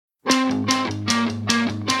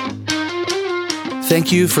Thank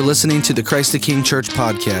you for listening to the Christ the King Church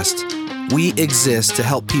podcast. We exist to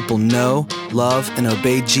help people know, love, and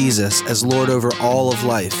obey Jesus as Lord over all of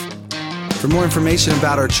life. For more information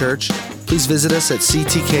about our church, please visit us at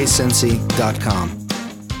ctkcincy.com.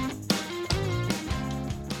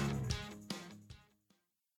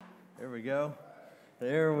 There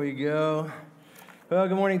we go. Well,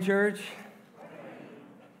 good morning, church.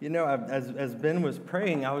 You know, as Ben was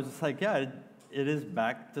praying, I was just like, yeah, it is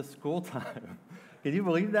back to school time. Can you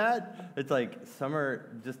believe that? It's like summer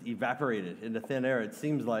just evaporated into thin air, it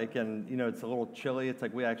seems like, and, you know, it's a little chilly. It's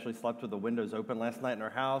like we actually slept with the windows open last night in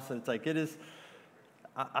our house, and it's like it is,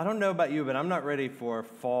 I don't know about you, but I'm not ready for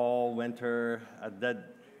fall, winter.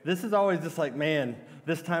 This is always just like, man,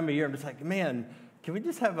 this time of year, I'm just like, man, can we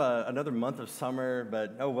just have another month of summer?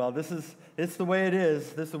 But, oh, well, it's the way it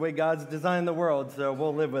is. This is the way God's designed the world, so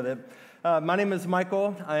we'll live with it. My name is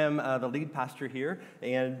Michael. I am the lead pastor here,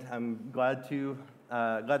 and I'm glad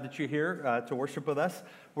that you're here to worship with us.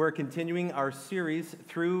 We're continuing our series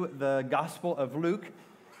through the Gospel of Luke,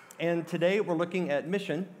 and today we're looking at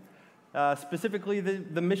mission, specifically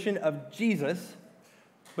the mission of Jesus,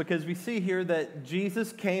 because we see here that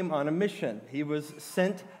Jesus came on a mission. He was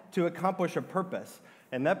sent to accomplish a purpose,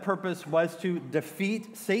 and that purpose was to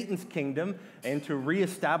defeat Satan's kingdom and to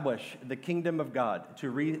reestablish the kingdom of God,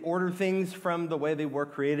 to reorder things from the way they were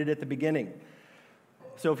created at the beginning.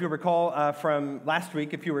 So if you recall from last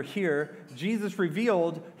week, if you were here, Jesus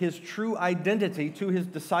revealed his true identity to his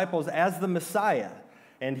disciples as the Messiah,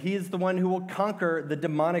 and he is the one who will conquer the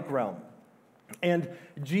demonic realm. And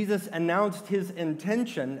Jesus announced his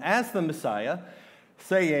intention as the Messiah,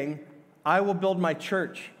 saying, "I will build my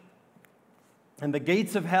church, and the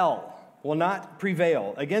gates of hell will not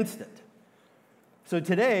prevail against it." So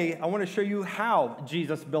today, I want to show you how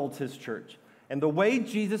Jesus builds his church. And the way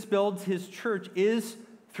Jesus builds his church is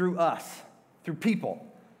through us, through people.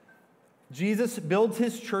 Jesus builds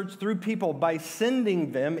his church through people by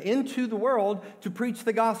sending them into the world to preach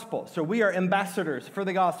the gospel. So we are ambassadors for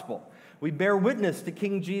the gospel. We bear witness to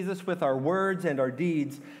King Jesus with our words and our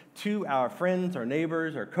deeds to our friends, our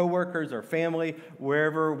neighbors, our coworkers, our family,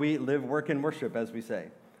 wherever we live, work, and worship, as we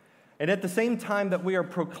say. And at the same time that we are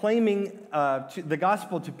proclaiming the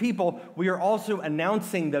gospel to people, we are also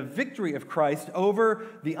announcing the victory of Christ over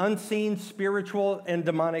the unseen spiritual and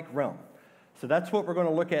demonic realm. So that's what we're going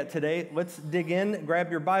to look at today. Let's dig in, grab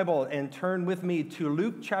your Bible, and turn with me to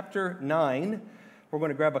Luke chapter 9. We're going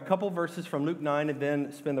to grab a couple verses from Luke 9 and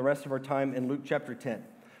then spend the rest of our time in Luke chapter 10.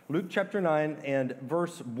 Luke chapter 9 and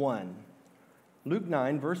verse 1. Luke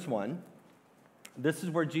 9, verse 1. This is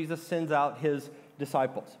where Jesus sends out his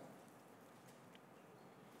disciples.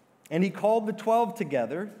 "And he called the 12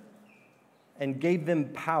 together and gave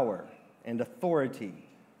them power and authority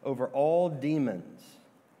over all demons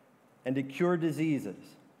and to cure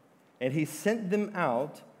diseases. And he sent them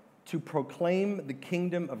out to proclaim the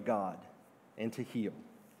kingdom of God and to heal."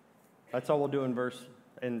 That's all we'll do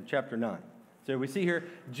in chapter 9. So we see here,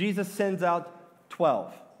 Jesus sends out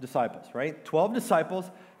 12 disciples, right? 12 disciples,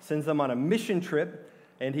 sends them on a mission trip,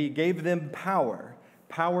 and he gave them power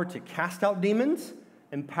to cast out demons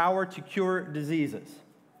and power to cure diseases.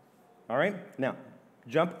 All right? Now,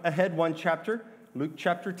 jump ahead one chapter, Luke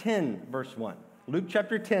chapter 10, verse 1. Luke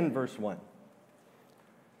chapter 10, verse 1.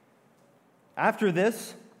 "After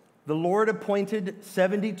this, the Lord appointed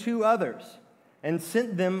 72 others and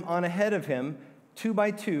sent them on ahead of him, 2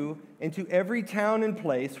 by 2, into every town and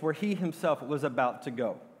place where he himself was about to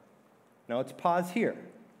go." Now let's pause here.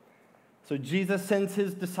 So Jesus sends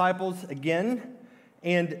his disciples again,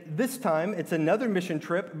 and this time it's another mission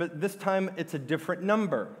trip, but this time it's a different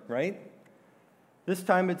number, right? This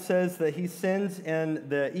time it says that he sends, in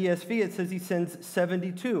the ESV it says he sends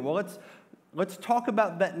 72. Well, let's talk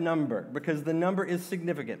about that number, because the number is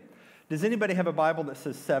significant. Does anybody have a Bible that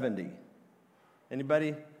says 70?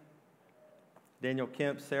 Anybody? Daniel,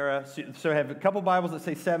 Kemp, Sarah. So I have a couple Bibles that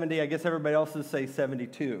say 70. I guess everybody else's say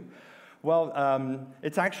 72. Well,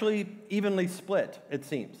 it's actually evenly split, it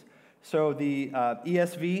seems. So the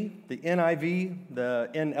ESV, the NIV, the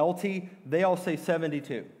NLT, they all say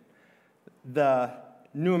 72. The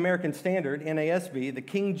New American Standard, NASB, the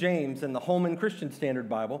King James, and the Holman Christian Standard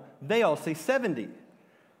Bible, they all say 70.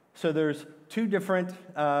 So there's two different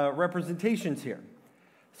representations here.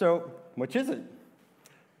 So which is it?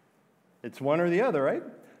 It's one or the other, right?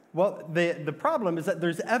 Well, the problem is that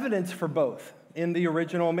there's evidence for both in the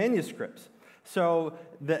original manuscripts. So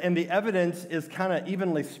the evidence is kind of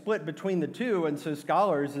evenly split between the two, and so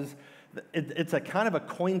scholars it's a kind of a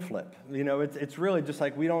coin flip. You know, it's really just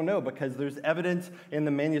like we don't know, because there's evidence in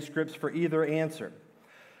the manuscripts for either answer.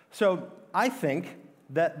 So I think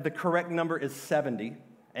that the correct number is 70.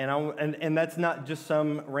 And that's not just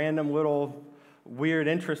some random little weird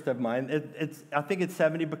interest of mine. I think it's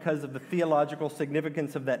 70 because of the theological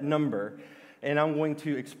significance of that number, and I'm going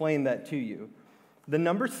to explain that to you. The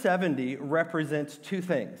number 70 represents two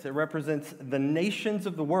things. It represents the nations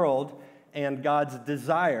of the world and God's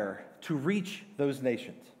desire to reach those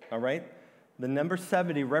nations, all right? The number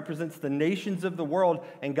 70 represents the nations of the world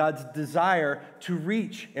and God's desire to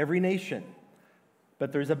reach every nation.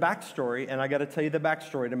 But there's a backstory, and I got to tell you the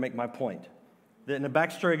backstory to make my point. And the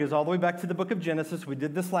backstory goes all the way back to the book of Genesis. We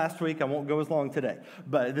did this last week. I won't go as long today.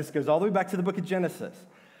 But this goes all the way back to the book of Genesis.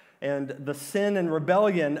 And the sin and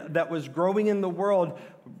rebellion that was growing in the world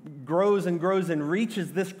grows and grows and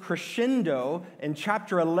reaches this crescendo in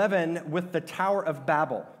chapter 11 with the Tower of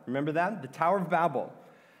Babel. Remember that? The Tower of Babel.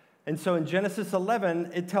 And so in Genesis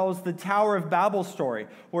 11, it tells the Tower of Babel story,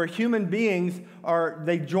 where human beings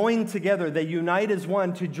they join together, they unite as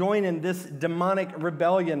one to join in this demonic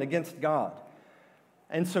rebellion against God.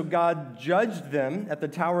 And so God judged them at the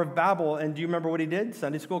Tower of Babel, and do you remember what he did?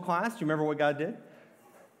 Sunday school class, do you remember what God did?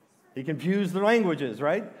 He confused their languages,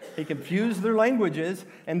 right? He confused their languages,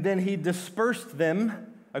 and then he dispersed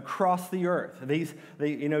them across the earth. He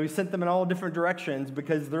sent them in all different directions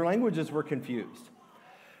because their languages were confused.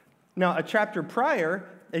 Now, a chapter prior,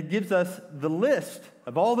 it gives us the list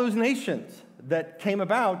of all those nations that came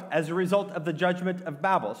about as a result of the judgment of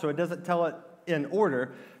Babel. So it doesn't tell it in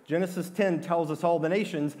order. Genesis 10 tells us all the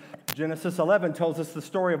nations. Genesis 11 tells us the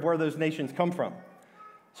story of where those nations come from.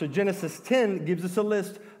 So Genesis 10 gives us a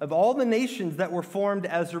list of all the nations that were formed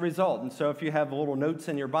as a result. And so if you have little notes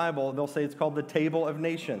in your Bible, they'll say it's called the Table of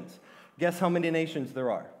Nations. Guess how many nations there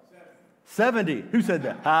are? 70. Who said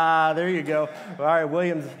that? There you go. All right,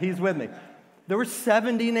 Williams, he's with me. There were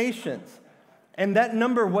 70 nations, and that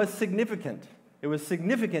number was significant. It was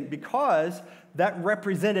significant because that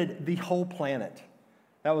represented the whole planet.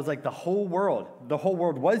 That was like the whole world. The whole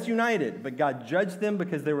world was united, but God judged them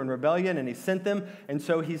because they were in rebellion, and he sent them, and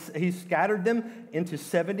so he scattered them into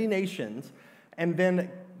 70 nations, and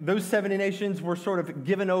then those 70 nations were sort of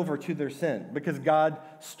given over to their sin because God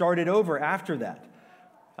started over after that.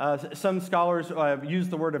 Some scholars use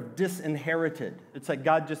the word of disinherited. It's like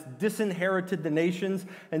God just disinherited the nations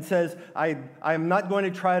and says, I'm not going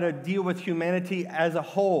to try to deal with humanity as a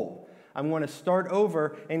whole. I'm going to start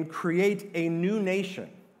over and create a new nation.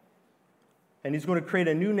 And he's going to create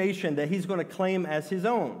a new nation that he's going to claim as his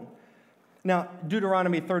own. Now,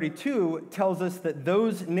 Deuteronomy 32 tells us that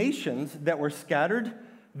those nations that were scattered,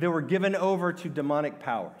 they were given over to demonic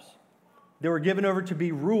powers. They were given over to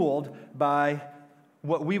be ruled by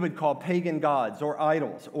what we would call pagan gods or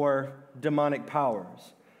idols or demonic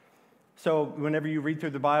powers. So whenever you read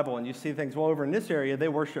through the Bible and you see things, well, over in this area, they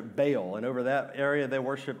worship Baal, and over that area, they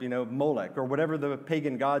worship, Molech, or whatever the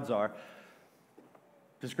pagan gods are.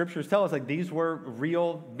 The scriptures tell us, like, these were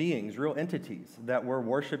real beings, real entities that were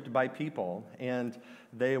worshiped by people, and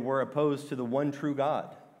they were opposed to the one true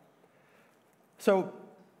God. So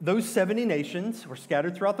those 70 nations were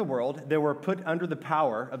scattered throughout the world. They were put under the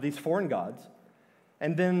power of these foreign gods.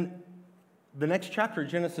 And then the next chapter,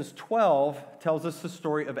 Genesis 12, tells us the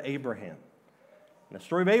story of Abraham. And the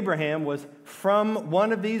story of Abraham was from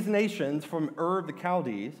one of these nations, from Ur of the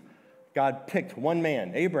Chaldees. God picked one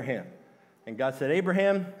man, Abraham. And God said,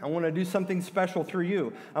 Abraham, I want to do something special through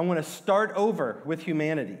you. I want to start over with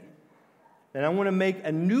humanity. And I want to make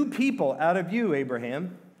a new people out of you,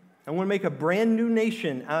 Abraham. I want to make a brand new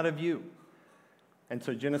nation out of you. And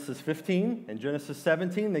so Genesis 15 and Genesis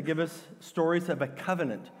 17, they give us stories of a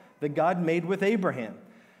covenant that God made with Abraham.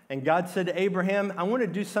 And God said to Abraham, I want to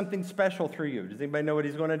do something special through you. Does anybody know what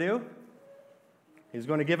he's going to do? He's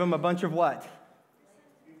going to give him a bunch of what?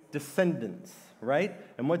 Descendants, right?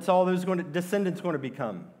 And what's all those descendants going to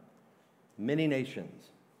become? Many nations.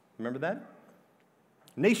 Remember that?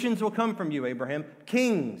 Nations will come from you, Abraham.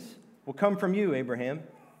 Kings will come from you, Abraham.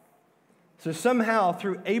 So somehow,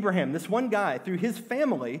 through Abraham, this one guy, through his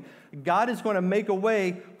family, God is going to make a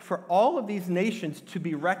way for all of these nations to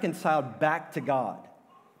be reconciled back to God.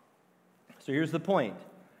 So here's the point.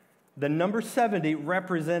 The number 70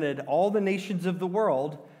 represented all the nations of the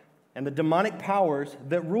world and the demonic powers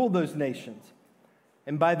that rule those nations.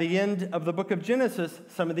 And by the end of the book of Genesis,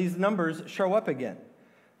 some of these numbers show up again.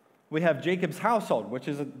 We have Jacob's household, which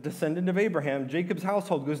is a descendant of Abraham. Jacob's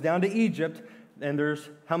household goes down to Egypt. And there's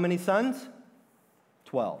how many sons?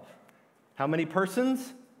 12. How many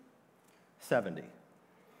persons? 70.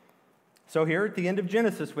 So here at the end of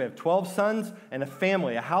Genesis, we have 12 sons and a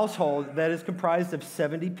family, a household that is comprised of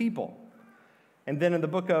 70 people. And then in the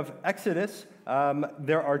book of Exodus,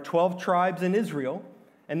 there are 12 tribes in Israel.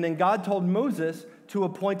 And then God told Moses to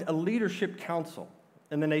appoint a leadership council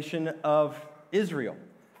in the nation of Israel.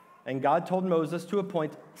 And God told Moses to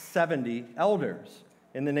appoint 70 elders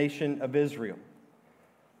in the nation of Israel.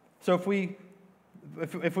 So if we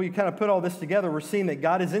kind of put all this together, we're seeing that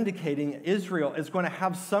God is indicating Israel is going to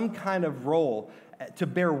have some kind of role to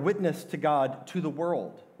bear witness to God to the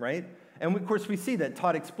world, right? And of course, we see that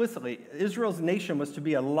taught explicitly. Israel's nation was to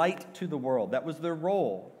be a light to the world. That was their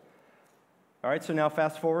role. All right, so now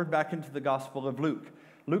fast forward back into the Gospel of Luke.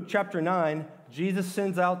 Luke chapter 9, Jesus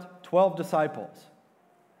sends out 12 disciples.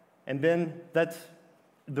 And then that's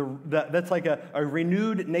like a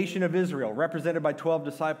renewed nation of Israel represented by 12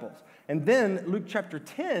 disciples. And then Luke chapter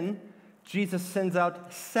 10, Jesus sends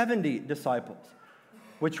out 70 disciples,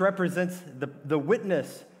 which represents the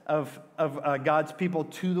witness of God's people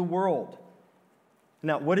to the world.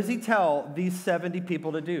 Now, what does he tell these 70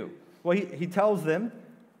 people to do? Well, he tells them,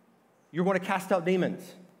 you're going to cast out demons.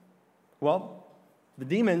 Well, the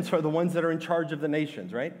demons are the ones that are in charge of the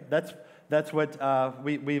nations, right? That's what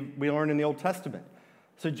we learn in the Old Testament.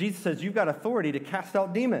 So Jesus says, you've got authority to cast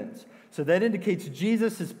out demons. So that indicates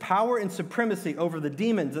Jesus' power and supremacy over the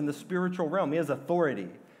demons in the spiritual realm. He has authority.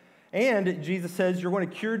 And Jesus says, you're going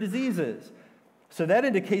to cure diseases. So that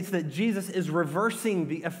indicates that Jesus is reversing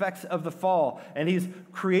the effects of the fall, and he's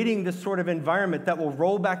creating this sort of environment that will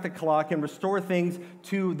roll back the clock and restore things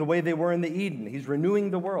to the way they were in the Eden. He's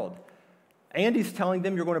renewing the world. And he's telling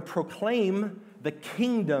them, you're going to proclaim the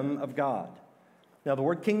kingdom of God. Now, the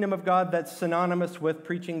word kingdom of God, that's synonymous with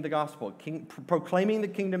preaching the gospel. Proclaiming the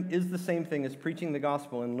kingdom is the same thing as preaching the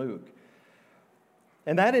gospel in Luke.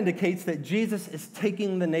 And that indicates that Jesus is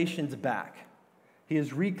taking the nations back. He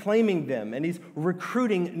is reclaiming them, and he's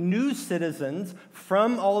recruiting new citizens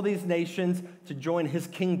from all these nations to join his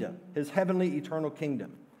kingdom, his heavenly eternal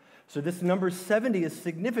kingdom. So this number 70 is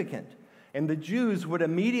significant, and the Jews would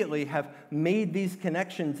immediately have made these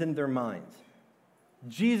connections in their minds.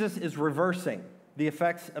 Jesus is reversing the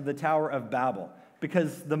effects of the Tower of Babel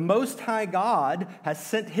because the Most High God has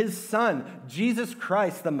sent his Son, Jesus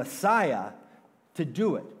Christ, the Messiah, to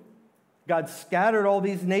do it. God scattered all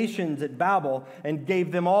these nations at Babel and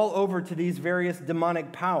gave them all over to these various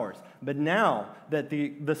demonic powers. But now that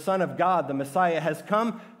the Son of God, the Messiah, has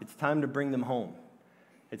come, it's time to bring them home.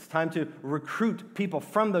 It's time to recruit people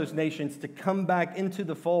from those nations to come back into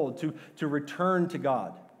the fold, to return to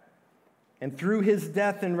God. And through his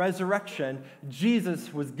death and resurrection,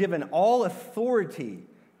 Jesus was given all authority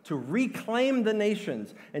to reclaim the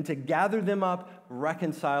nations and to gather them up,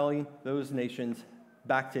 reconciling those nations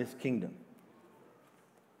back to his kingdom.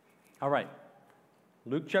 All right,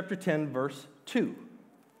 Luke chapter 10, verse 2.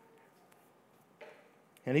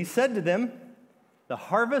 And he said to them, the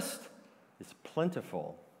harvest is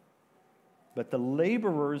plentiful, but the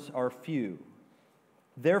laborers are few.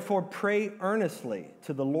 Therefore pray earnestly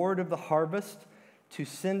to the Lord of the harvest to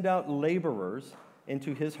send out laborers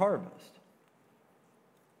into his harvest.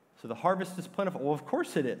 So the harvest is plentiful. Well, of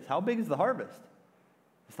course it is. How big is the harvest?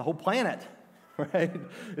 It's the whole planet. Right?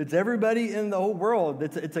 It's everybody in the whole world.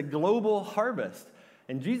 It's a global harvest.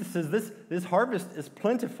 And Jesus says this harvest is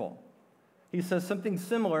plentiful. He says something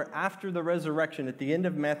similar after the resurrection at the end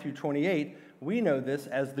of Matthew 28. We know this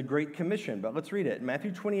as the Great Commission, but let's read it.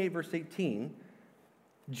 Matthew 28, verse 18,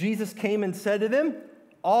 Jesus came and said to them,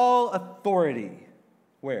 all authority,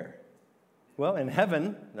 where? Well, in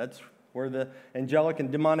heaven, that's where the angelic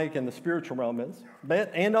and demonic and the spiritual realm is,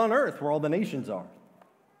 and on earth, where all the nations are.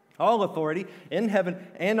 All authority in heaven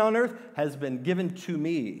and on earth has been given to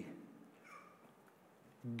me.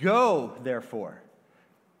 Go, therefore,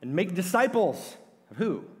 and make disciples of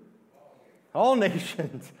who? All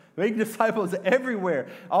nations. Make disciples everywhere,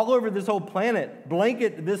 all over this whole planet.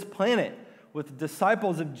 Blanket this planet with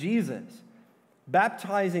disciples of Jesus,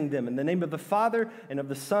 baptizing them in the name of the Father and of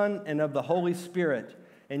the Son and of the Holy Spirit,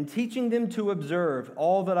 and teaching them to observe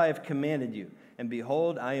all that I have commanded you. And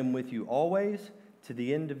behold, I am with you always, to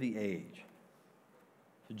the end of the age.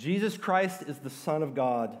 So Jesus Christ is the Son of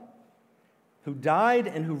God who died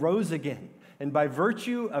and who rose again. And by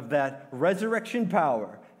virtue of that resurrection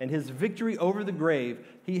power and his victory over the grave,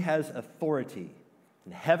 he has authority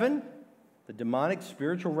in heaven, the demonic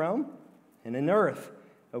spiritual realm, and in earth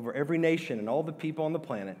over every nation and all the people on the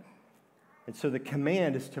planet. And so the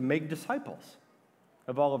command is to make disciples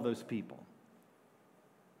of all of those people.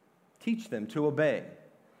 Teach them to obey.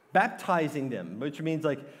 Baptizing them, which means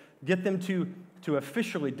like get them to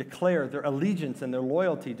officially declare their allegiance and their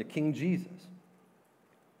loyalty to King Jesus.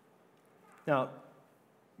 Now,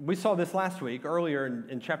 we saw this last week, earlier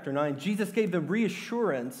in chapter 9. Jesus gave them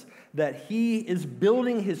reassurance that he is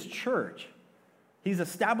building his church, He's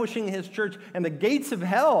establishing his church, and the gates of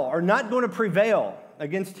hell are not going to prevail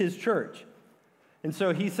against his church. And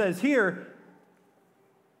so he says here,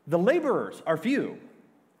 the laborers are few.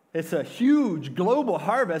 It's a huge global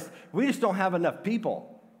harvest. We just don't have enough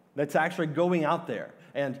people that's actually going out there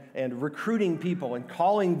and recruiting people and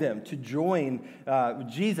calling them to join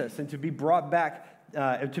Jesus and to be brought back,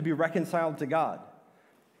 to be reconciled to God.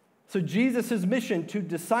 So Jesus' mission to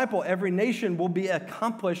disciple every nation will be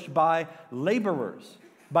accomplished by laborers,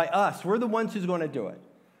 by us. We're the ones who's going to do it.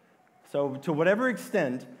 So to whatever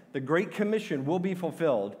extent the Great Commission will be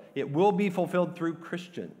fulfilled, it will be fulfilled through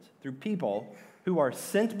Christians, through people who are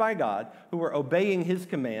sent by God, who are obeying his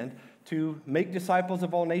command to make disciples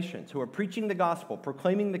of all nations, who are preaching the gospel,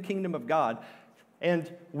 proclaiming the kingdom of God.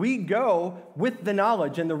 And we go with the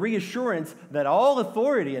knowledge and the reassurance that all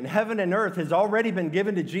authority in heaven and earth has already been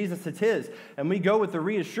given to Jesus. It's his. And we go with the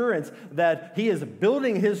reassurance that he is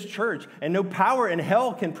building his church and no power in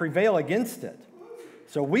hell can prevail against it.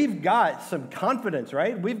 So we've got some confidence,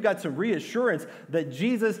 right? We've got some reassurance that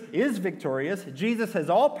Jesus is victorious. Jesus has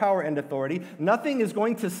all power and authority. Nothing is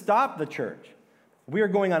going to stop the church. We are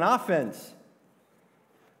going on offense.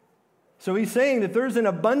 So he's saying that there's an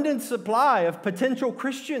abundant supply of potential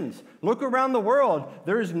Christians. Look around the world.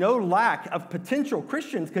 There's no lack of potential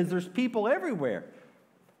Christians because there's people everywhere.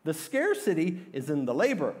 The scarcity is in the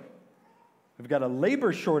labor. We've got a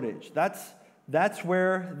labor shortage. That's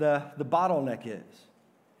where the bottleneck is.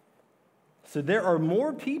 So there are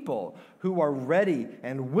more people who are ready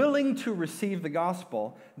and willing to receive the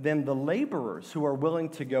gospel than the laborers who are willing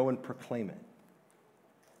to go and proclaim it.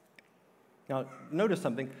 Now, notice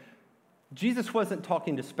something. Jesus wasn't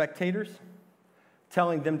talking to spectators,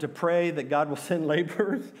 telling them to pray that God will send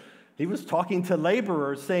laborers. He was talking to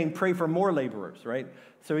laborers, saying, pray for more laborers, right?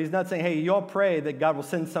 So he's not saying, hey, y'all pray that God will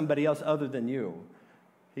send somebody else other than you.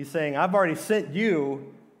 He's saying, I've already sent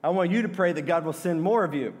you. I want you to pray that God will send more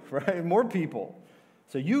of you, right? More people.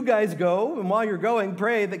 So you guys go, and while you're going,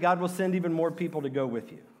 pray that God will send even more people to go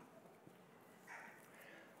with you.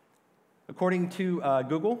 According to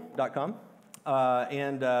Google.com,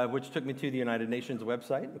 which took me to the United Nations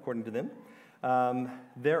website, according to them.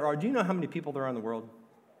 Do you know how many people there are in the world?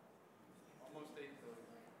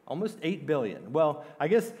 Almost 8 billion. Well, I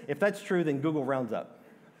guess if that's true, then Google rounds up.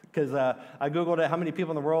 Because I Googled it, how many people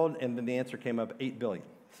in the world, and then the answer came up, 8 billion.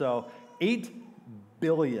 So 8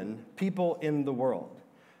 billion people in the world.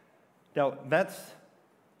 Now, that's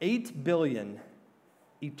 8 billion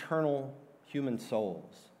eternal human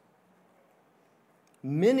souls.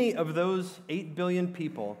 Many of those 8 billion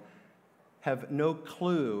people have no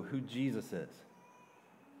clue who Jesus is.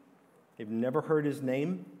 They've never heard his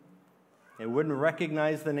name. They wouldn't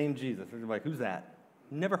recognize the name Jesus. They're like, who's that?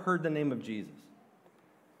 Never heard the name of Jesus.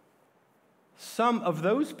 Some of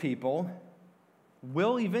those people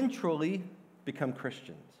will eventually become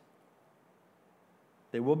Christians.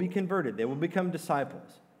 They will be converted. They will become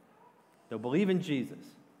disciples. They'll believe in Jesus.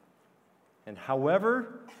 And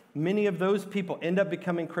however many of those people end up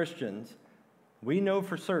becoming Christians, we know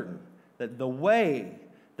for certain that the way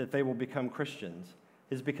that they will become Christians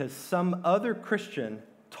is because some other Christian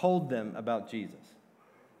told them about Jesus.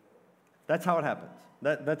 That's how it happens.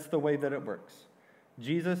 That's the way that it works.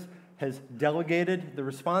 Jesus has delegated the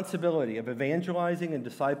responsibility of evangelizing and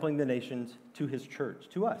discipling the nations to his church,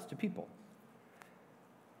 to us, to people.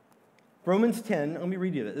 Romans 10, let me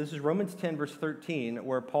read you that. This is Romans 10, verse 13,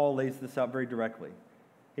 where Paul lays this out very directly.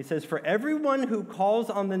 He says, for everyone who calls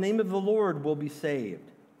on the name of the Lord will be saved.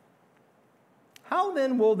 How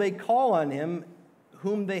then will they call on him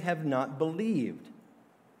whom they have not believed?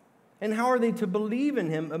 And how are they to believe in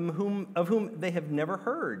him of whom they have never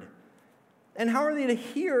heard? And how are they to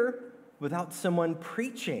hear without someone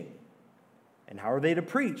preaching? And how are they to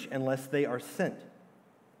preach unless they are sent?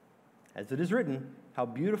 As it is written, how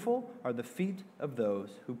beautiful are the feet of those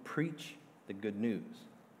who preach the good news.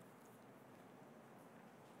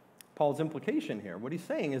 Paul's implication here, what he's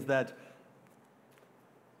saying is that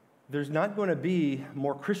there's not going to be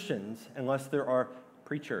more Christians unless there are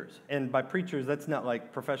preachers. And by preachers, that's not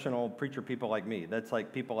like professional preacher people like me. That's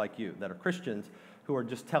like people like you that are Christians who are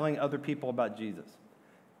just telling other people about Jesus.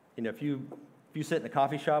 You know, if you sit in a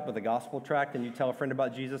coffee shop with a gospel tract and you tell a friend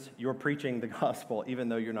about Jesus, you're preaching the gospel even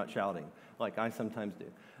though you're not shouting, like I sometimes do.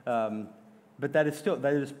 But that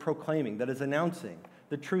is proclaiming, that is announcing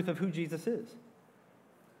the truth of who Jesus is.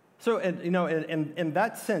 So, in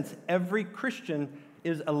that sense, every Christian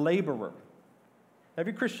is a laborer.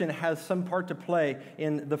 Every Christian has some part to play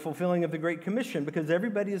in the fulfilling of the Great Commission because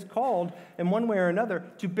everybody is called in one way or another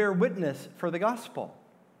to bear witness for the gospel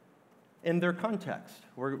in their context,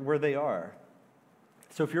 where they are.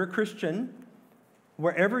 So if you're a Christian,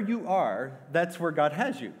 wherever you are, that's where God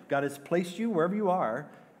has you. God has placed you wherever you are,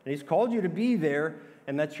 and He's called you to be there,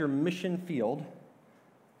 and that's your mission field.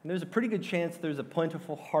 And there's a pretty good chance there's a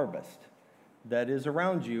plentiful harvest that is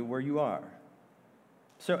around you where you are.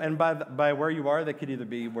 So, and by where you are, that could either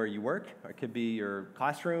be where you work, or it could be your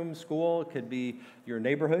classroom, school, it could be your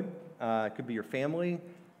neighborhood, it could be your family.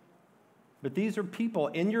 But these are people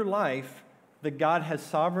in your life that God has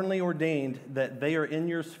sovereignly ordained that they are in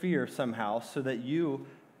your sphere somehow so that you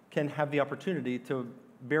can have the opportunity to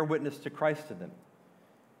bear witness to Christ to them.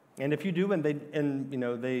 And if you do, and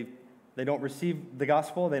they don't receive the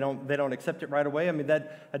gospel, they don't accept it right away, I mean,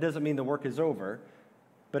 that doesn't mean the work is over,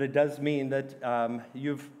 but it does mean that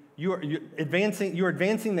you're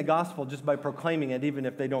advancing the gospel just by proclaiming it, even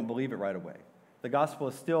if they don't believe it right away. The gospel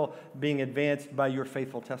is still being advanced by your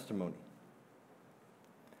faithful testimony.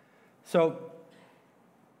 So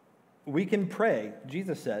we can pray,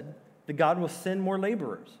 Jesus said, that God will send more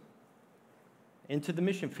laborers into the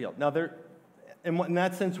mission field. Now, in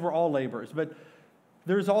that sense, we're all laborers, but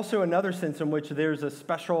there's also another sense in which there's a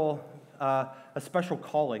special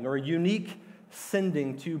calling or a unique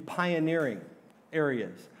sending to pioneering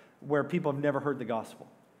areas where people have never heard the gospel,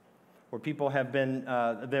 where people have been,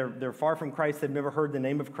 they're far from Christ, they've never heard the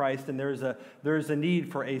name of Christ, and there's a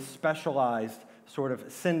need for a specialized sort of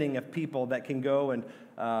sending of people that can go and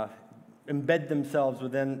embed themselves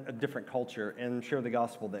within a different culture and share the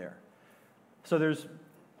gospel there. So there's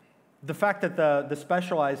the fact that the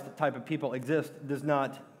specialized type of people exist does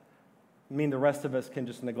not mean the rest of us can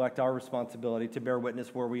just neglect our responsibility to bear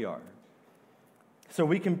witness where we are. So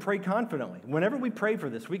we can pray confidently. Whenever we pray for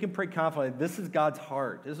this, we can pray confidently. This is God's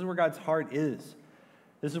heart. This is where God's heart is.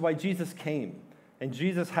 This is why Jesus came. And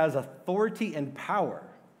Jesus has authority and power.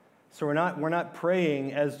 So we're not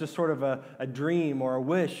praying as just sort of a dream or a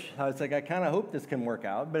wish. It's like, I kind of hope this can work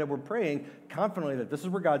out. But we're praying confidently that this is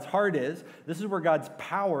where God's heart is. This is where God's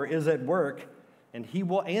power is at work. And He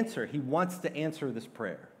will answer. He wants to answer this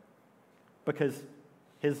prayer. Because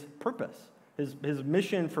His purpose, His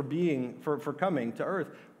mission for coming to earth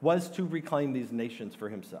was to reclaim these nations for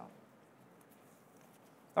Himself.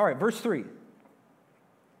 All right, verse 3.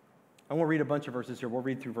 I won't read a bunch of verses here. We'll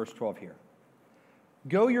read through verse 12 here.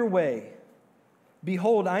 Go your way.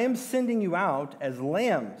 Behold, I am sending you out as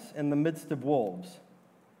lambs in the midst of wolves.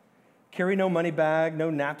 Carry no money bag, no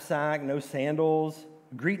knapsack, no sandals.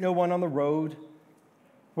 Greet no one on the road.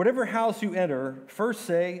 Whatever house you enter, first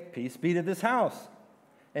say, peace be to this house.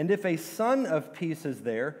 And if a son of peace is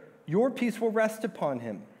there, your peace will rest upon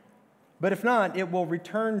him. But if not, it will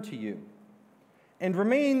return to you. And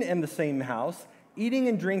remain in the same house, eating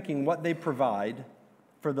and drinking what they provide,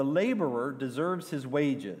 for the laborer deserves his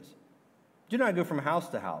wages. Do not go from house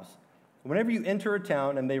to house. Whenever you enter a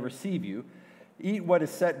town and they receive you, eat what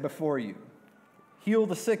is set before you. Heal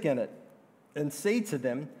the sick in it, and say to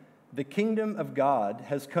them, the kingdom of God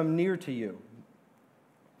has come near to you.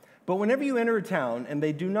 But whenever you enter a town and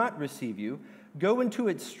they do not receive you, go into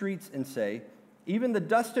its streets and say, even the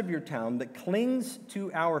dust of your town that clings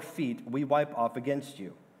to our feet we wipe off against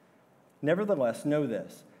you. Nevertheless, know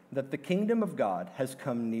this, that the kingdom of God has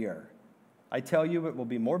come near. I tell you, it will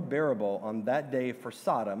be more bearable on that day for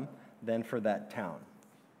Sodom than for that town.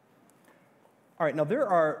 All right, now there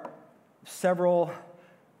are several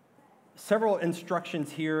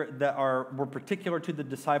instructions here that were particular to the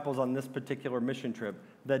disciples on this particular mission trip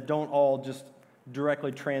that don't all just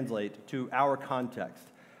directly translate to our context.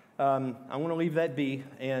 I want to leave that be,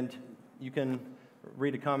 and you can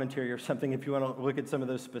read a commentary or something if you want to look at some of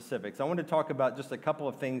those specifics. I want to talk about just a couple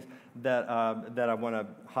of things that I want to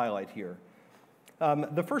highlight here.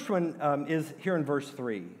 The first one is here in verse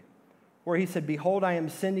 3, where he said, behold, I am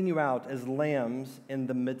sending you out as lambs in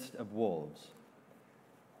the midst of wolves.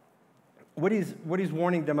 What he's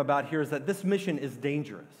warning them about here is that this mission is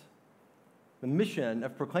dangerous. The mission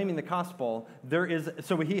of proclaiming the gospel,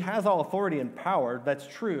 so he has all authority and power, that's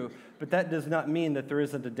true, but that does not mean that there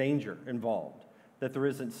isn't a danger involved, that there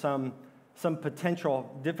isn't some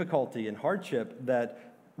potential difficulty and hardship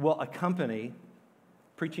that will accompany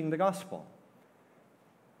preaching the gospel.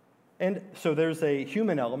 And so there's a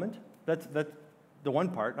human element, that's the one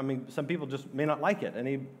part. I mean, some people just may not like it,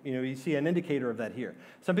 and you see an indicator of that here.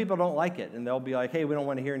 Some people don't like it, and they'll be like, hey, we don't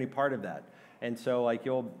want to hear any part of that. And so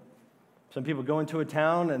some people go into a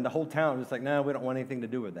town, and the whole town is like, no, we don't want anything to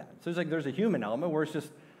do with that. So it's like there's a human element where it's just,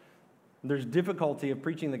 there's difficulty of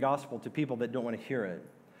preaching the gospel to people that don't want to hear it.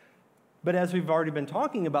 But as we've already been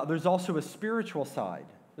talking about, there's also a spiritual side.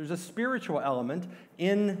 There's a spiritual element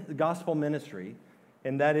in the gospel ministry,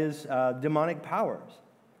 and that is demonic powers.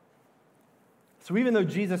 So even though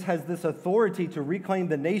Jesus has this authority to reclaim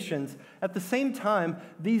the nations, at the same time,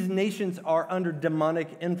 these nations are under demonic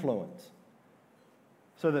influence.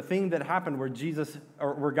 So the thing that happened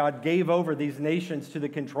where God gave over these nations to the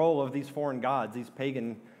control of these foreign gods, these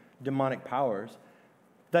pagan demonic powers,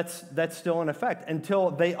 that's still in effect until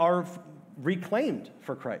they are reclaimed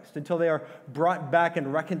for Christ, until they are brought back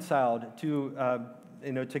and reconciled to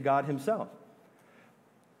God himself.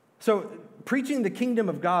 So preaching the kingdom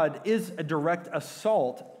of God is a direct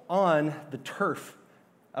assault on the turf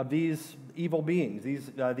of these evil beings,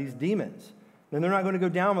 these demons. And they're not going to go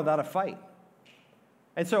down without a fight.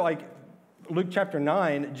 And so like Luke chapter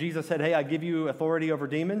 9, Jesus said, hey, I give you authority over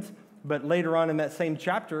demons. But later on in that same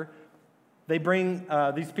chapter,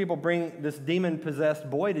 these people bring this demon-possessed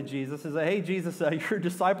boy to Jesus and say, hey, Jesus, your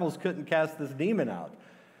disciples couldn't cast this demon out.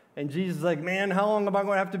 And Jesus is like, man, how long am I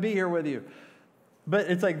going to have to be here with you?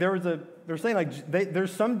 But it's like they're saying like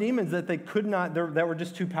there's some demons that they could not, that were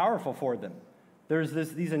just too powerful for them. There's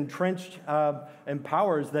these entrenched and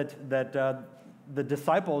powers that the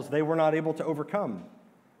disciples, they were not able to overcome.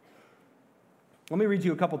 Let me read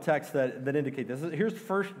you a couple texts that indicate this. Here's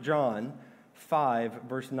 1 John 5,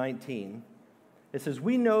 verse 19. It says,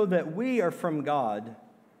 we know that we are from God,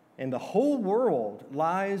 and the whole world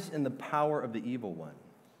lies in the power of the evil one.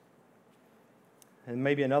 And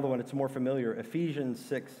maybe another one, it's more familiar. Ephesians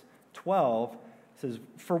 6:12 says,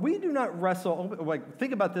 for we do not wrestle, like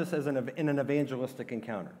think about this as in an evangelistic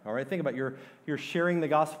encounter, all right? Think about you're sharing the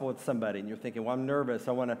gospel with somebody, and you're thinking, well, I'm nervous.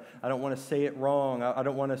 I don't want to say it wrong. I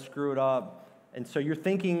don't want to screw it up. And so you're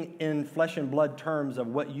thinking in flesh and blood terms of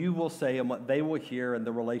what you will say and what they will hear in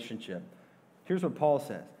the relationship. Here's what Paul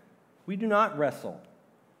says. We do not wrestle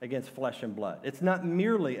against flesh and blood. It's not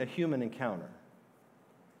merely a human encounter,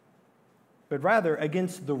 but rather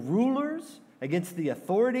against the rulers, against the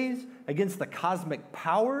authorities, against the cosmic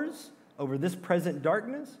powers over this present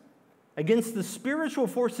darkness, against the spiritual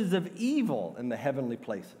forces of evil in the heavenly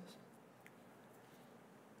places.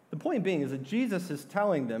 The point being is that Jesus is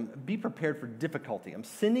telling them, be prepared for difficulty. I'm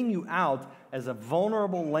sending you out as a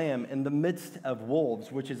vulnerable lamb in the midst of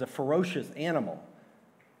wolves, which is a ferocious animal.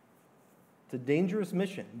 It's a dangerous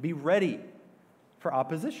mission. Be ready for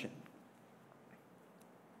opposition.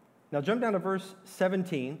 Now jump down to verse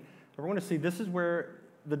 17. We're going to see this is where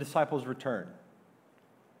the disciples return.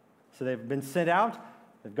 So they've been sent out,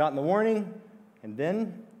 they've gotten the warning, and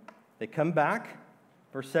then they come back.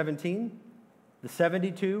 Verse 17, the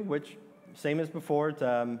 72, which same as before, it's,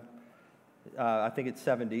 I think it's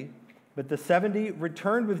 70. But the 70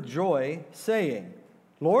 returned with joy, saying,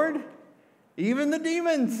 Lord, even the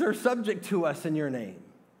demons are subject to us in your name.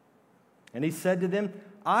 And he said to them,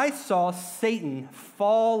 I saw Satan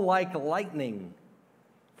fall like lightning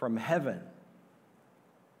from heaven.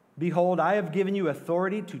 Behold, I have given you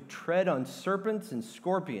authority to tread on serpents and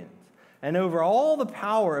scorpions, and over all the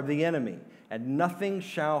power of the enemy, and nothing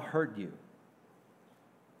shall hurt you.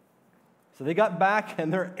 So they got back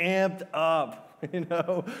and they're amped up.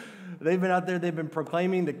 They've been out there, they've been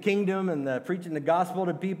proclaiming the kingdom and preaching the gospel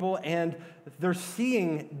to people, and they're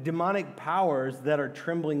seeing demonic powers that are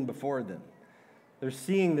trembling before them. They're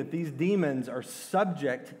seeing that these demons are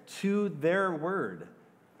subject to their word.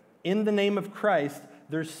 In the name of Christ,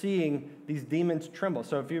 they're seeing these demons tremble.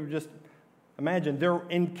 So if you just imagine, they're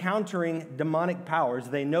encountering demonic powers.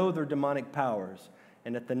 They know they're demonic powers.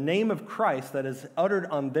 And at the name of Christ that is uttered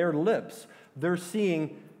on their lips, they're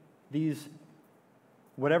seeing these,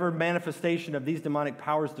 whatever manifestation of these demonic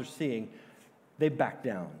powers they're seeing, they back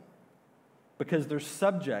down because they're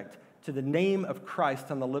subject to the name of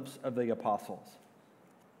Christ on the lips of the apostles.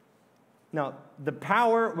 Now, the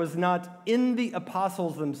power was not in the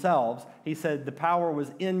apostles themselves. He said the power was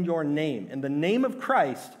in your name. In the name of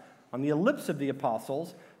Christ on the lips of the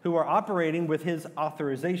apostles who are operating with his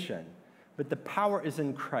authorization. But the power is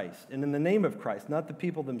in Christ and in the name of Christ, not the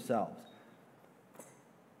people themselves.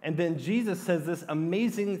 And then Jesus says this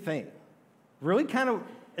amazing thing. Really kind of,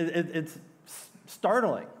 it's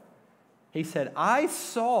startling. He said, I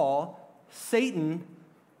saw Satan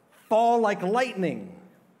fall like lightning.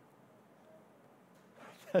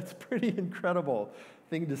 That's a pretty incredible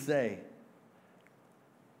thing to say.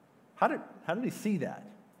 How did he see that?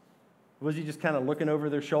 Was he just kind of looking over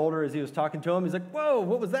their shoulder as he was talking to him? He's like, whoa,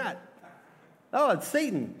 what was that? Oh, it's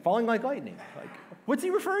Satan falling like lightning. Like, what's he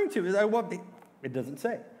referring to? It doesn't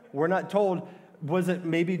say. We're not told, was it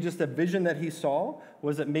maybe just a vision that he saw?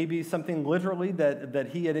 Was it maybe something literally that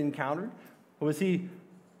he had encountered? Was he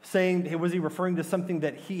referring to something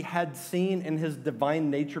that he had seen in his divine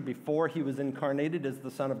nature before he was incarnated as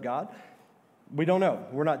the Son of God? We don't know.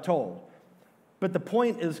 We're not told. But the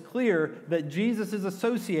point is clear that Jesus is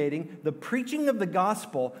associating the preaching of the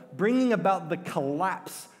gospel bringing about the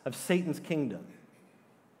collapse of Satan's kingdom.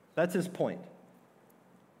 That's his point.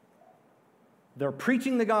 They're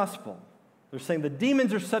preaching the gospel. They're saying the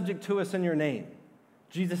demons are subject to us in your name.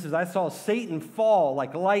 Jesus says, I saw Satan fall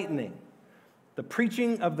like lightning. The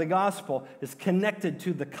preaching of the gospel is connected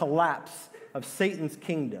to the collapse of Satan's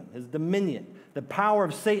kingdom, his dominion, the power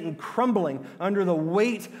of Satan crumbling under the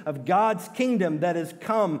weight of God's kingdom that has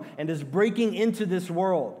come and is breaking into this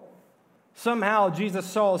world. Somehow Jesus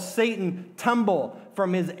saw Satan tumble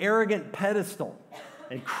from his arrogant pedestal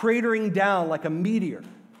and cratering down like a meteor.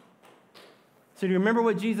 So do you remember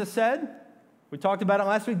what Jesus said? We talked about it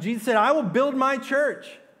last week. Jesus said, I will build my church.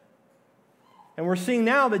 And we're seeing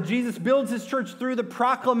now that Jesus builds his church through the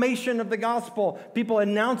proclamation of the gospel, people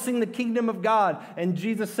announcing the kingdom of God. And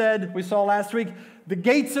Jesus said, we saw last week, the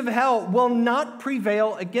gates of hell will not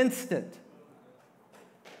prevail against it.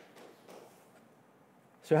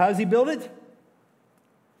 So how does he build it?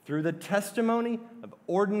 Through the testimony of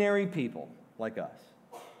ordinary people like us.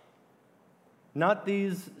 Not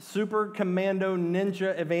these super commando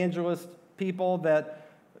ninja evangelist people that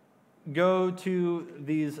go to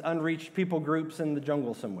these unreached people groups in the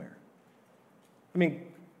jungle somewhere. I mean,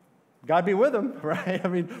 God be with them, right? I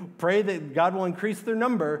mean, pray that God will increase their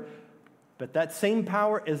number, but that same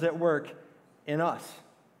power is at work in us.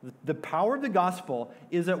 The power of the gospel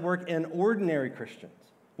is at work in ordinary Christians.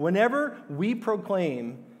 Whenever we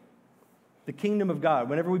proclaim the kingdom of God,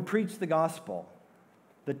 whenever we preach the gospel,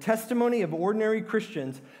 the testimony of ordinary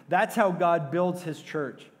Christians, that's how God builds his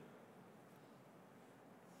church.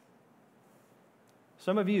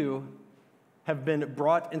 Some of you have been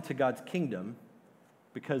brought into God's kingdom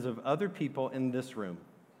because of other people in this room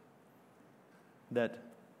that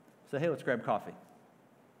say, hey, let's grab coffee.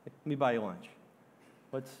 Let me buy you lunch.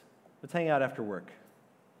 Let's hang out after work.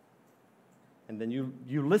 And then you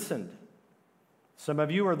listened. Some of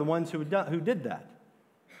you are the ones who did that.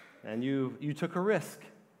 And you took a risk.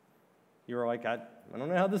 You were like, I don't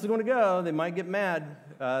know how this is going to go. They might get mad.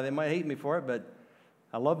 They might hate me for it, but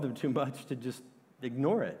I love them too much to just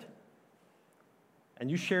ignore it.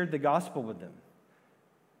 And you shared the gospel with them.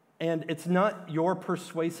 And it's not your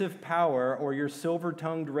persuasive power or your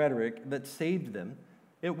silver-tongued rhetoric that saved them.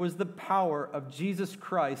 It was the power of Jesus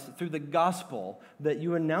Christ through the gospel that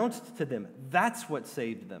you announced to them. That's what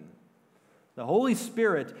saved them. The Holy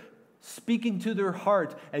Spirit speaking to their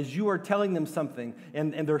heart as you are telling them something,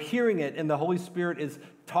 and they're hearing it, and the Holy Spirit is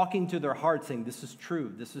talking to their heart, saying, this is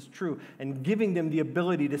true, and giving them the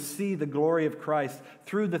ability to see the glory of Christ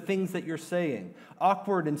through the things that you're saying.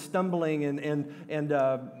 Awkward and stumbling and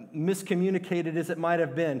miscommunicated as it might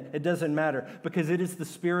have been, it doesn't matter, because it is the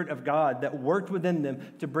Spirit of God that worked within them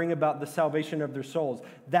to bring about the salvation of their souls.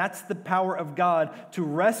 That's the power of God to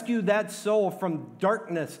rescue that soul from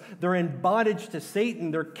darkness. They're in bondage to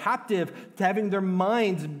Satan. They're captive to having their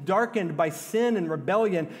minds darkened by sin and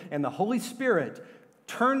rebellion, and the Holy Spirit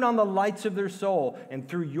turned on the lights of their soul, and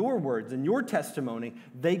through your words and your testimony,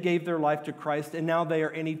 they gave their life to Christ, and now they are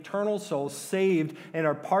an eternal soul, saved, and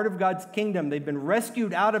are part of God's kingdom. They've been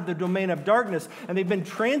rescued out of the domain of darkness, and they've been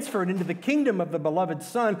transferred into the kingdom of the beloved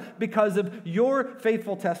Son because of your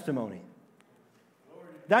faithful testimony.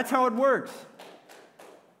 That's how it works.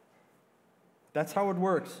 That's how it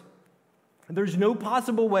works. There's no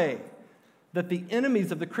possible way that the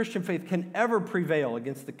enemies of the Christian faith can ever prevail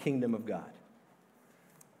against the kingdom of God.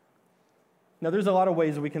 Now, there's a lot of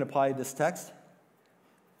ways we can apply this text,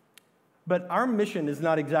 but our mission is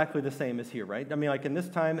not exactly the same as here, right? I mean, like in this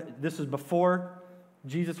time, this is before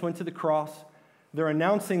Jesus went to the cross. They're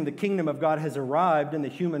announcing the kingdom of God has arrived in the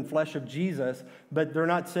human flesh of Jesus, but they're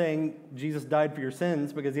not saying Jesus died for your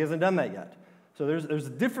sins because he hasn't done that yet. So there's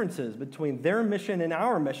differences between their mission and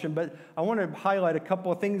our mission, but I want to highlight a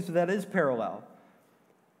couple of things that is parallel.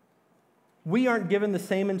 We aren't given the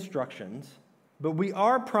same instructions, but we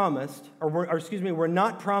are promised, we're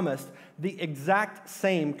not promised the exact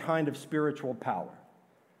same kind of spiritual power.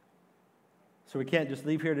 So we can't just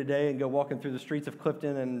leave here today and go walking through the streets of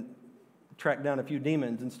Clifton and track down a few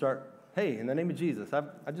demons and start, hey, in the name of Jesus,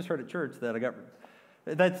 I just heard at church that I got,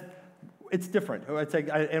 it's different.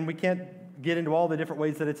 And we can't get into all the different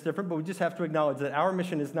ways that it's different, but we just have to acknowledge that our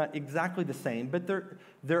mission is not exactly the same, but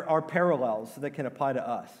there are parallels that can apply to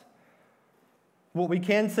us. What we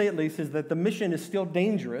can say at least is that the mission is still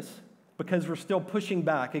dangerous because we're still pushing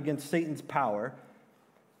back against Satan's power.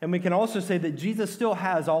 And we can also say that Jesus still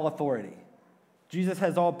has all authority. Jesus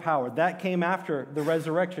has all power. That came after the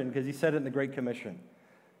resurrection because he said it in the Great Commission.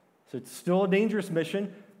 So it's still a dangerous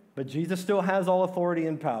mission, but Jesus still has all authority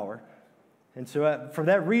and power. And so for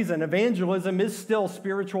that reason, evangelism is still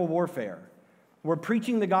spiritual warfare. We're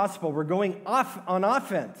preaching the gospel. We're going off on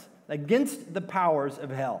offense against the powers of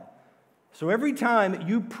hell. So every time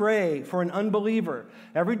you pray for an unbeliever,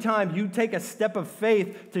 every time you take a step of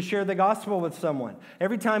faith to share the gospel with someone,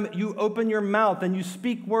 every time you open your mouth and you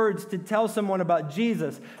speak words to tell someone about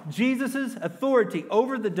Jesus, Jesus' authority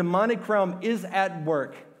over the demonic realm is at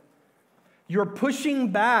work. You're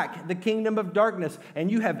pushing back the kingdom of darkness, and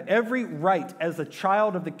you have every right as a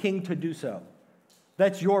child of the King to do so.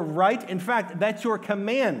 That's your right. In fact, that's your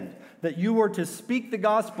command, that you are to speak the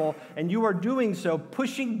gospel, and you are doing so,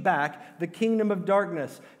 pushing back the kingdom of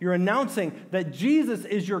darkness. You're announcing that Jesus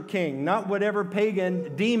is your king, not whatever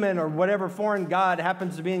pagan demon or whatever foreign god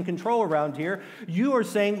happens to be in control around here. You are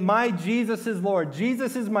saying, my Jesus is Lord.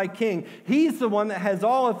 Jesus is my king. He's the one that has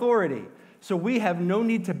all authority. So we have no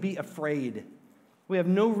need to be afraid. We have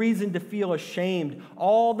no reason to feel ashamed.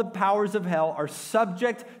 All the powers of hell are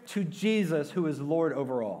subject to Jesus, who is Lord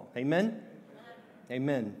over all. Amen?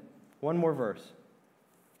 Amen. One more verse.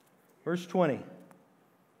 Verse 20.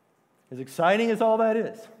 As exciting as all that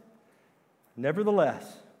is, nevertheless,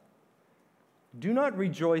 do not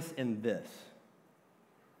rejoice in this,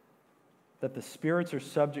 that the spirits are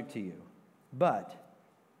subject to you, but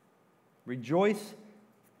rejoice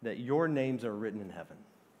that your names are written in heaven.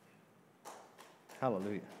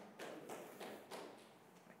 Hallelujah.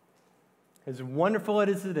 As wonderful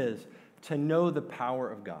as it is to know the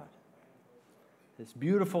power of God, as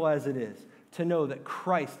beautiful as it is to know that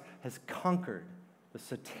Christ has conquered the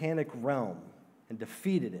satanic realm and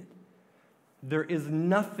defeated it, there is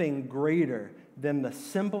nothing greater than the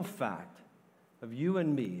simple fact of you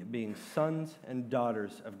and me being sons and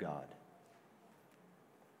daughters of God.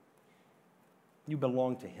 You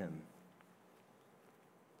belong to Him.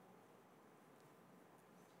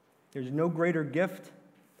 There's no greater gift,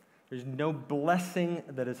 there's no blessing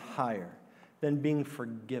that is higher than being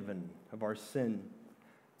forgiven of our sin,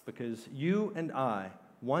 because you and I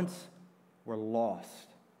once were lost,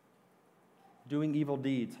 doing evil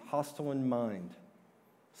deeds, hostile in mind,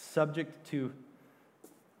 subject to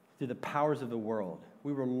the powers of the world.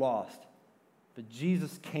 We were lost, but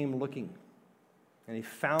Jesus came looking, and He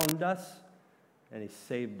found us, and He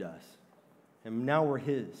saved us, and now we're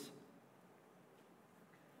His.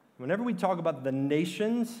 Whenever we talk about the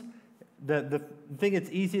nations, the thing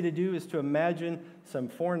it's easy to do is to imagine some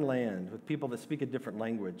foreign land with people that speak a different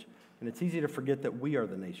language. And it's easy to forget that we are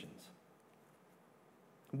the nations.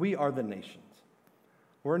 We are the nations.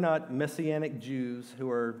 We're not Messianic Jews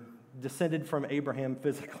who are descended from Abraham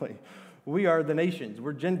physically. We are the nations.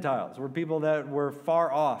 We're Gentiles. We're people that were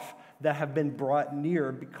far off, that have been brought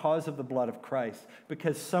near because of the blood of Christ,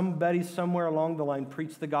 because somebody somewhere along the line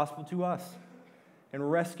preached the gospel to us and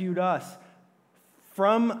rescued us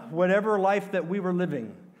from whatever life that we were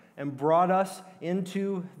living and brought us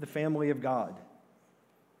into the family of God.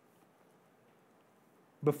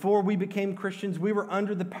 Before we became Christians, we were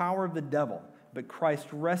under the power of the devil, but Christ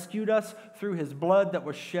rescued us through His blood that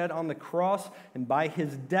was shed on the cross, and by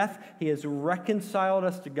His death, He has reconciled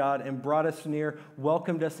us to God and brought us near,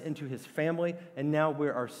 welcomed us into His family, and now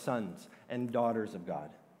we're our sons and daughters of God.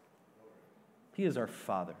 He is our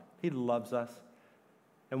Father. He loves us.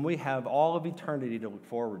 And we have all of eternity to look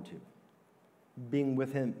forward to, being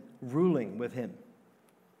with Him, ruling with Him.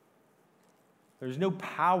 There's no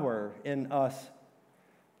power in us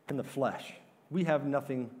in the flesh. We have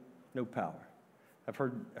nothing, no power. I've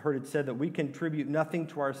heard it said that we contribute nothing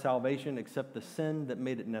to our salvation except the sin that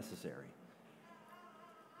made it necessary.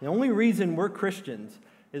 The only reason we're Christians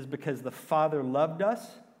is because the Father loved us,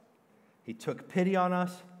 He took pity on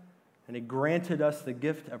us, and He granted us the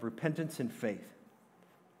gift of repentance and faith.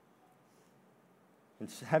 And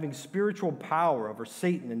having spiritual power over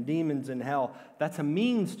Satan and demons in hell, that's a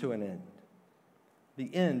means to an end. The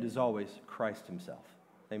end is always Christ Himself.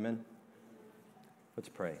 Amen? Let's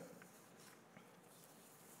pray.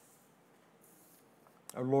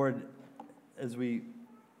 Our Lord, as we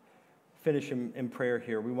finish in prayer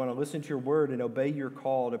here, we want to listen to Your word and obey Your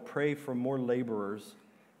call to pray for more laborers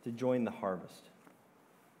to join the harvest.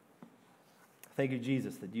 Thank You,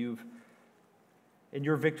 Jesus, that You've in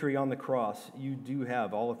Your victory on the cross, You do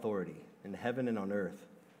have all authority in heaven and on earth.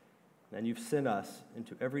 And You've sent us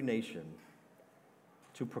into every nation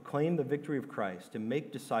to proclaim the victory of Christ, to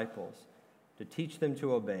make disciples, to teach them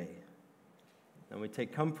to obey. And we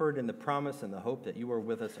take comfort in the promise and the hope that You are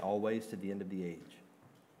with us always to the end of the age.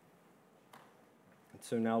 And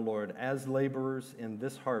so now, Lord, as laborers in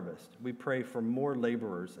this harvest, we pray for more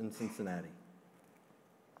laborers in Cincinnati.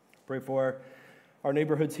 Pray for our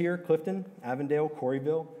neighborhoods here, Clifton, Avondale,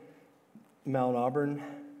 Corryville, Mount Auburn,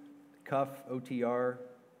 Cuff, OTR,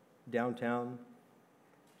 downtown,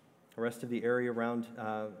 the rest of the area around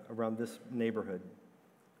this neighborhood.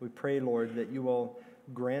 We pray, Lord, that you will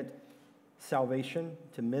grant salvation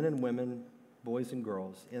to men and women, boys and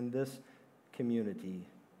girls in this community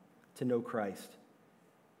to know Christ.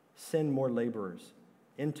 Send more laborers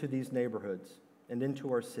into these neighborhoods and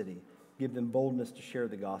into our city. Give them boldness to share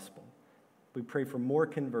the gospel. We pray for more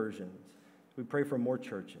conversions. We pray for more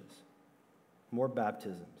churches, more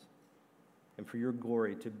baptisms, and for your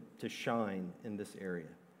glory to shine in this area.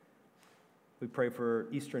 We pray for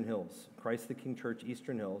Eastern Hills, Christ the King Church,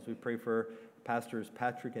 Eastern Hills. We pray for pastors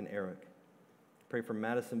Patrick and Eric. Pray for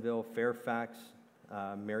Madisonville, Fairfax,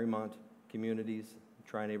 Marymount communities,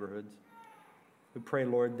 tri-neighborhoods. We pray,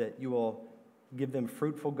 Lord, that you will give them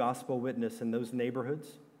fruitful gospel witness in those neighborhoods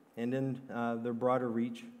and in the broader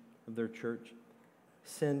reach of their church.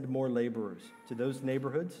 Send more laborers to those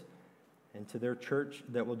neighborhoods and to their church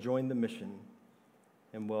that will join the mission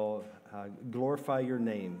and will glorify your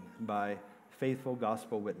name by faithful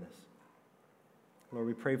gospel witness. Lord,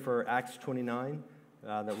 we pray for Acts 29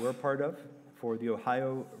 that we're a part of, for the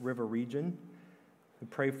Ohio River region. We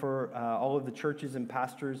pray for all of the churches and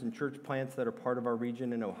pastors and church plants that are part of our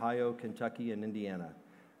region in Ohio, Kentucky, and Indiana.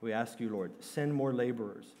 We ask you, Lord, send more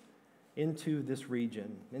laborers into this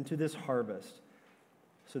region, into this harvest,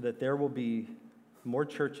 so that there will be more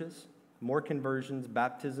churches, more conversions,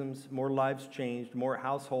 baptisms, more lives changed, more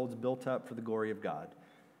households built up for the glory of God.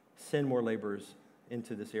 Send more laborers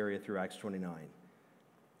into this area through Acts 29.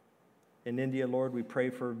 In India, Lord, we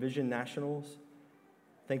pray for Vision Nationals.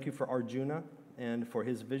 Thank you for Arjuna and for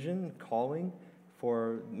his vision, calling,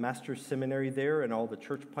 for Master's Seminary there and all the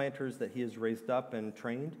church planters that he has raised up and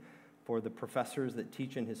trained, for the professors that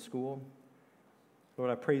teach in his school.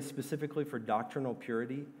 Lord, I pray specifically for doctrinal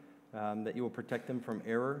purity, that you will protect them from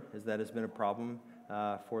error, as that has been a problem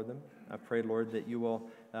for them. I pray, Lord, that you will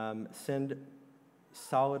send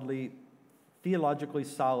theologically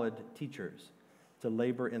solid teachers to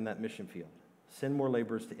labor in that mission field. Send more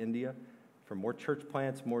laborers to India for more church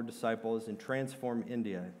plants, more disciples, and transform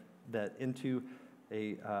India into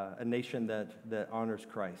a nation that honors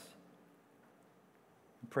Christ.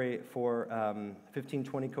 Pray for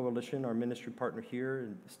 1520 Coalition, our ministry partner here,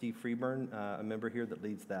 and Steve Freeburn, a member here that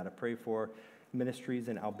leads that. I pray for ministries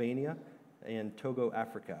in Albania and Togo,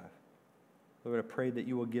 Africa. Lord, I pray that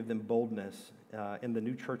you will give them boldness in the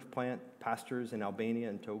new church plant, pastors in Albania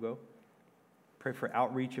and Togo. Pray for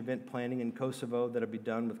outreach event planning in Kosovo that'll be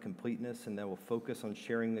done with completeness and that will focus on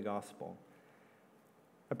sharing the gospel.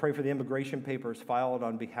 I pray for the immigration papers filed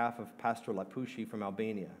on behalf of Pastor Lapushi from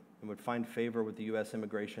Albania and would find favor with the U.S.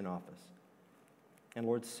 Immigration Office. And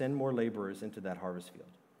Lord, send more laborers into that harvest field.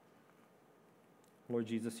 Lord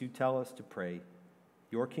Jesus, you tell us to pray,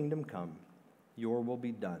 your kingdom come, your will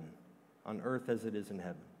be done, on earth as it is in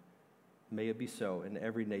heaven. May it be so in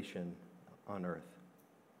every nation on earth.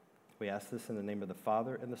 We ask this in the name of the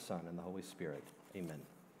Father, and the Son, and the Holy Spirit. Amen.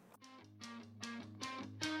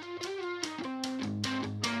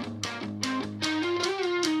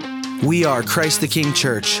 We are Christ the King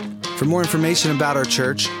Church. For more information about our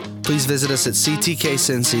church, please visit us at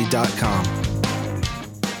ctkcincy.com.